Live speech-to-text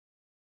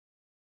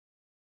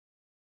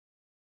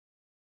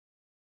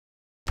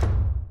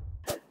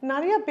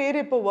நிறைய பேர்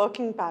இப்போ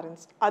ஒர்க்கிங்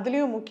பேரண்ட்ஸ்,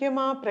 அதுலேயும்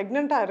முக்கியமாக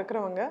ப்ரெக்னெண்ட்டாக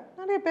இருக்கிறவங்க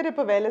நிறைய பேர்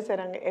இப்போ வேலை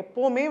செய்கிறாங்க.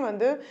 எப்போவுமே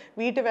வந்து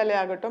வீட்டு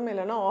வேலையாகட்டும்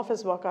இல்லைன்னா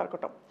ஆஃபீஸ் ஒர்க்காக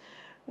இருக்கட்டும்,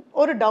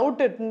 ஒரு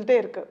டவுட் இருந்துகிட்டே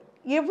இருக்குது.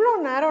 எவ்வளோ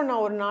நேரம்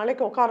நான் ஒரு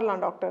நாளைக்கு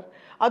உட்காரலாம் டாக்டர்?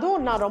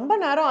 அதுவும் நான் ரொம்ப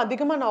நேரம்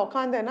அதிகமாக நான்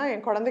உட்காந்தேன்னா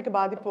என் குழந்தைக்கு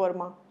பாதிப்பு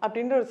வருமா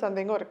அப்படின்ற ஒரு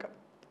சந்தேகம் இருக்குது.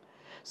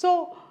 So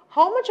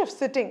how much of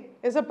sitting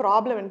is a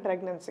problem in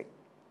pregnancy?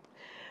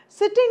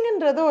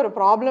 சிட்டிங்ன்றது ஒரு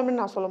ப்ராப்ளம்னு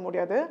நான் சொல்ல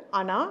முடியாது.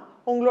 ஆனால்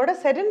உங்களோட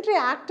செடென்ட்ரி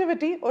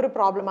ஆக்டிவிட்டி ஒரு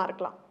ப்ராப்ளமாக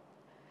இருக்கலாம்.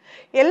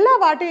 எல்லா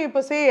வாட்டியும்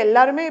இப்போ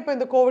எல்லாருமே இப்போ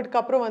இந்த கோவிட்க்கு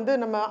அப்புறம் வந்து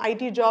நம்ம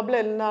ஐடி ஜாப்ல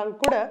இருந்தாலும்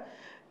கூட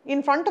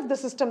in front of the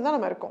system தான்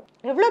நம்ம இருக்கோம்.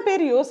 எவ்வளோ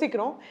பேர்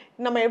யோசிக்கிறோம்,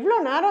 நம்ம எவ்வளோ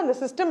நேரம் அந்த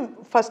சிஸ்டம்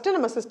ஃபஸ்ட்டு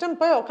நம்ம சிஸ்டம்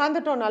போய்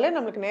உட்காந்துட்டோம்னாலே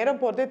நம்மளுக்கு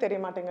நேரம் போகிறதே தெரிய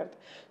மாட்டேங்கிறது.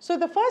 So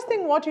the first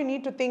thing what you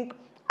need to think,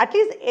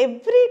 at least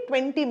every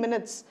 20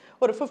 minutes,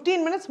 ஒரு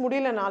 15 minutes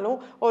முடியலனாலும்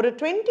ஒரு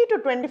 20 to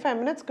 25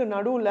 minutesக்கு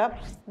நடுவில்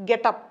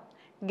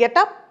get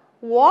up,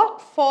 walk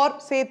for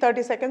say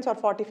 30 seconds or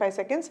 45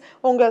 seconds.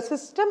 உங்கள்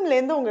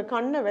சிஸ்டம்லேருந்து உங்கள்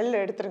கண்ணை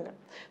வெளில எடுத்துருங்க.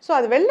 ஸோ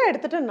அது வெளில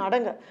எடுத்துகிட்டு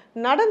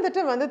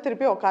நடந்துட்டு வந்து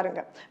திருப்பி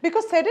உட்காருங்க.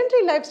 Because sedentary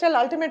life style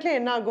ultimately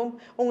என்ன ஆகும்,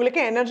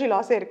 உங்களுக்கு எனர்ஜி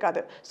லாஸே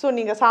இருக்காது. ஸோ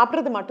நீங்கள்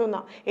சாப்பிட்றது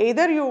மட்டும்தான்.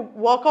 எய்தர் யூ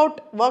ஒர்க்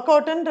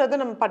அவுட்ன்றது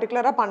நம்ம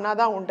பர்டிகுலராக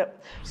பண்ணாதான் உண்டு.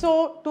 So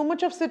too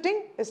much of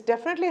sitting is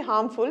definitely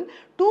harmful.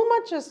 Too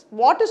much is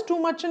what is two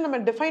மச்ன்னு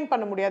நம்ம டிஃபைன்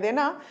பண்ண முடியாது.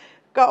 ஏன்னா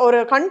ஒரு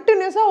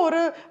கண்டினியூஸாக ஒரு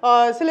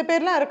சில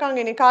பேர்லாம் இருக்காங்க.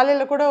 இன்னைக்கு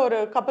காலையில் கூட ஒரு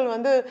கப்பல்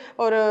வந்து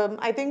ஒரு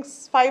I think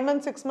 5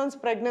 months 6 months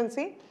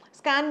pregnancy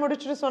scan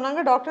முடிச்சுட்டு சொன்னாங்க,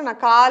 டாக்டர்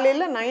நான்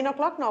காலையில் 9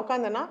 o'clock நான்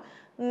உட்காந்தேன்னா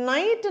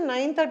நைட்டு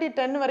 9:30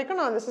 10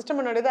 வரைக்கும் நான் அந்த சிஸ்டம்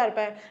முன்னாடி தான்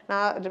இருப்பேன்.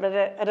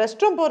 நான்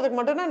ரெஸ்ட் ரூம் போகிறதுக்கு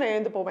மட்டும் தான் நான்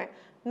எழுந்து போவேன்.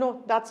 No,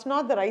 that's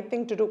not the right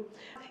thing to two.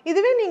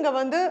 இதுவே நீங்கள்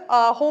வந்து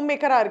ஹோம்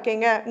மேக்கராக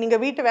இருக்கீங்க, நீங்கள்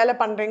வீட்டு வேலை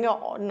பண்ணுறீங்க,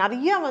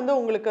 நிறையா வந்து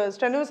உங்களுக்கு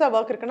ஸ்ட்ரெனுவஸாக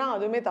ஒர்க் இருக்குன்னா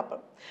அதுவுமே தப்பு.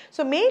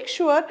 ஸோ மேக்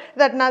ஷுவர்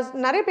தட் நான்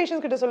நிறைய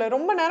பேஷண்ட்ஸ் கிட்ட சொல்லுவேன்,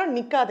 ரொம்ப நேரம்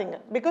நிற்காதீங்க.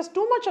 Because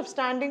too much of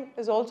standing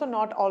is also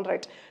not all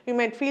right. You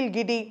might feel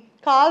கிடி,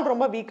 கால்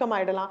ரொம்ப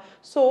வீக்கமாகிடலாம்.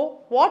 So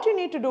what you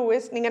need to two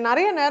is, நீங்கள்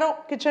நிறைய நேரம்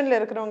கிச்சனில்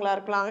இருக்கிறவங்களா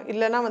இருக்கலாம்,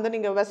 இல்லைனா வந்து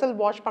நீங்கள் வெசல்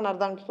வாஷ்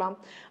பண்ணுறதா இருக்கலாம்.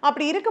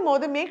 அப்படி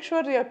இருக்கும்போது make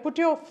sure you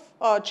put your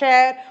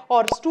chair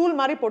R stool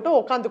மாதிரி போட்டு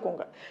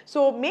உட்காந்துக்கோங்க.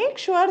 So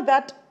make sure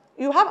that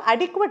you have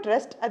adequate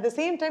rest, at the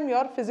same time you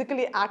are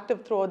physically active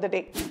throughout the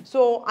day. So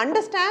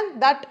understand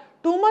that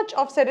too much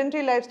of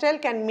sedentary lifestyle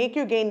can make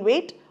you gain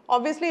weight.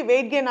 Obviously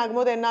weight gain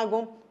ஆகும்போது என்ன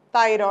ஆகும்,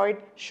 thyroid,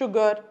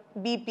 sugar,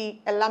 BP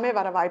எல்லாமே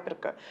வர வாய்ப்பு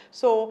இருக்கு.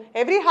 So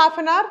every half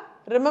an hour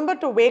remember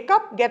to wake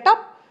up, get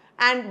up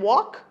and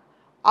walk.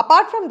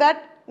 Apart from that,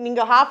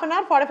 நீங்க half an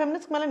hour 45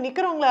 minutes மேல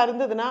நிக்கிறவங்களா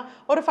இருந்ததுன்னா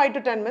ஒரு 5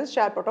 to 10 minutes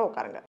chair போட்டு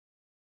உட்காருங்க.